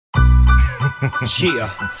Yeah.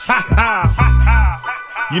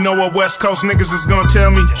 You know what West Coast niggas is gonna tell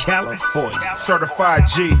me? California. Certified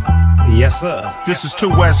G. Yes, sir. This is too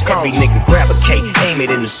West Coast. Every nigga grab a cake, aim it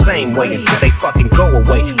in the same way until they fucking go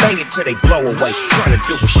away. Bang it till they blow away. Trying to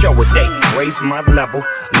do a show a day. Raise my level,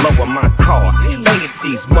 lower my car. Bang it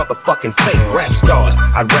these motherfucking fake rap stars.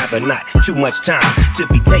 I'd rather not. Too much time to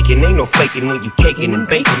be taking. Ain't no faking when you caking and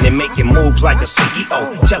baking and making moves like a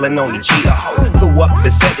CEO. Telling on the G.O. Flew up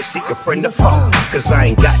and said to seek a friend or foe. Cause I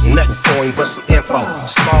ain't got nothing for him but some info.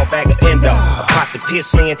 Small bag of endo, a pot to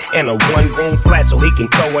piss in, and a one-room flat so he can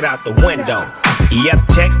throw it out the window. Yep,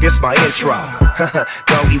 tech, this my intro.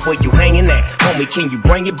 Doggy, where you hanging at? Homie, can you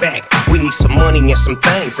bring it back? We need some money and some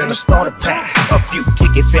things and a starter pack. A few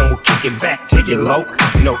tickets and we'll kick it back to your loc.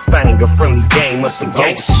 No thing, a friendly game or some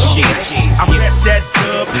gangsta shit. I rep that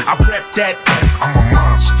dub, I rep that S. I'm a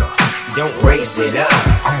monster. Don't raise it up.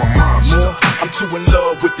 I'm a monster. I'm too in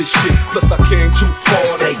love with this shit, plus I came too far.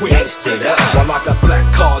 Stay gangstered up. While I got black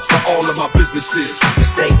cards for all of my businesses.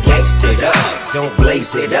 Stay gangstered up. Don't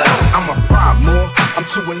blaze it up. I'm a problem. I'm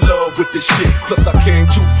too in love with this shit, plus I came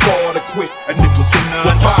too far to quit. A nickel's in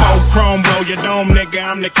 9-5. Chrome, blow your dome, nigga.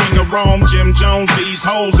 I'm the king of Rome. Jim Jones, these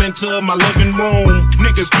hoes into my living room.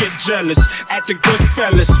 Niggas get jealous at the good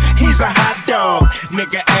fellas. He's a hot dog.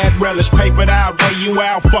 Nigga, add relish, papered out, lay you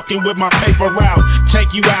out, fucking with my paper route.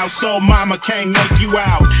 Take you out so mama can't make you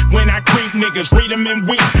out. When I creep, niggas read them and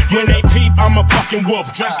weep. When they peep, I'm a fucking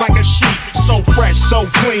wolf, dressed like a sheep. So fresh, so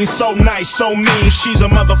clean, so nice, so mean. She's a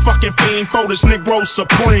motherfucking fiend for this Negro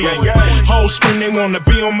supreme. Whole scream they wanna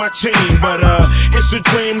be on my team, but it's a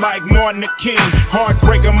dream like Martin the King.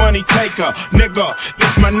 Heartbreaker, money taker, nigga,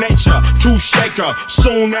 it's my nature. True shaker,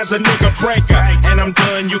 soon as a nigga breaker. And I'm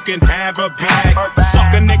done, you can have a bag.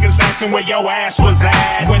 Sucker niggas asking where your ass was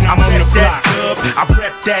at. When I'm on the block, I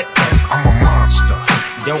rep that S. I'm a monster.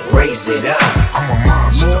 Don't raise it up. I'm a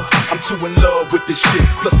monster. I'm too in love with this shit,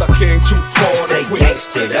 plus I came too far. Stay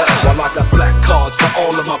gangstered up. While I got black cards for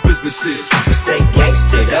all of my businesses. Stay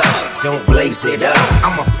gangstered up. Don't blaze it up.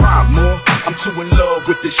 I'm a problem. I'm too in love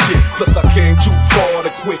with this shit, plus I came too far to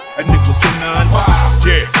quit. A nickel's in 9-5.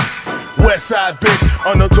 Yeah. Westside bitch,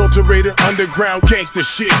 unadulterated underground gangster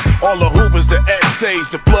shit. All the Hoovers, the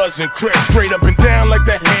essays, the Bloods and Crips, straight up and down like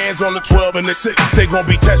the hands on the 12 and the 6. They gon'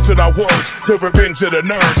 be testing our words, the revenge of the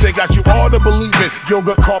nerds. They got you all to believe in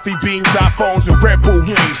yoga, coffee beans, iPhones, and Red Bull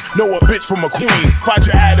wings. Know a bitch from a queen, find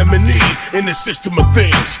your Adam and Eve in the system of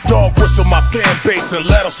things. Dog whistle my fan base and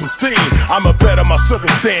let off some steam. I'ma better my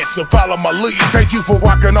circumstance, so follow my lead. Thank you for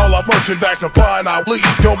rocking all our merchandise and buying our lead.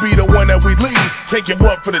 Don't be the one that we leave, taking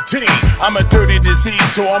one for the team. I'm a dirty disease,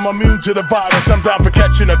 so I'm immune to the virus. I'm down for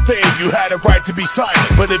catching a thing. You had a right to be silent,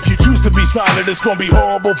 but if you choose to be silent, it's gonna be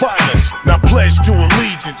horrible violence. Now pledge to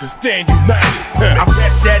allegiance and stand united. I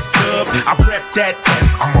rep that dub, I rep that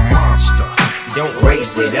S. I'm a monster. Don't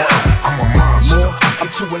raise it up. I'm a monster. I'm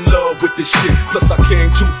too in love with this shit, plus I came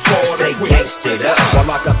too far. Stay gangstered up. While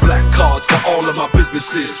I got black cards for all of my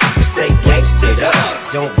businesses. Stay gangstered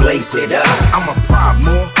up. Don't blaze it up. I'm a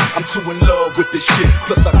problem. I'm too in love with this shit,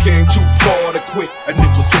 plus I came too far to quit. A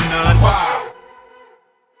nickel's in 9-5.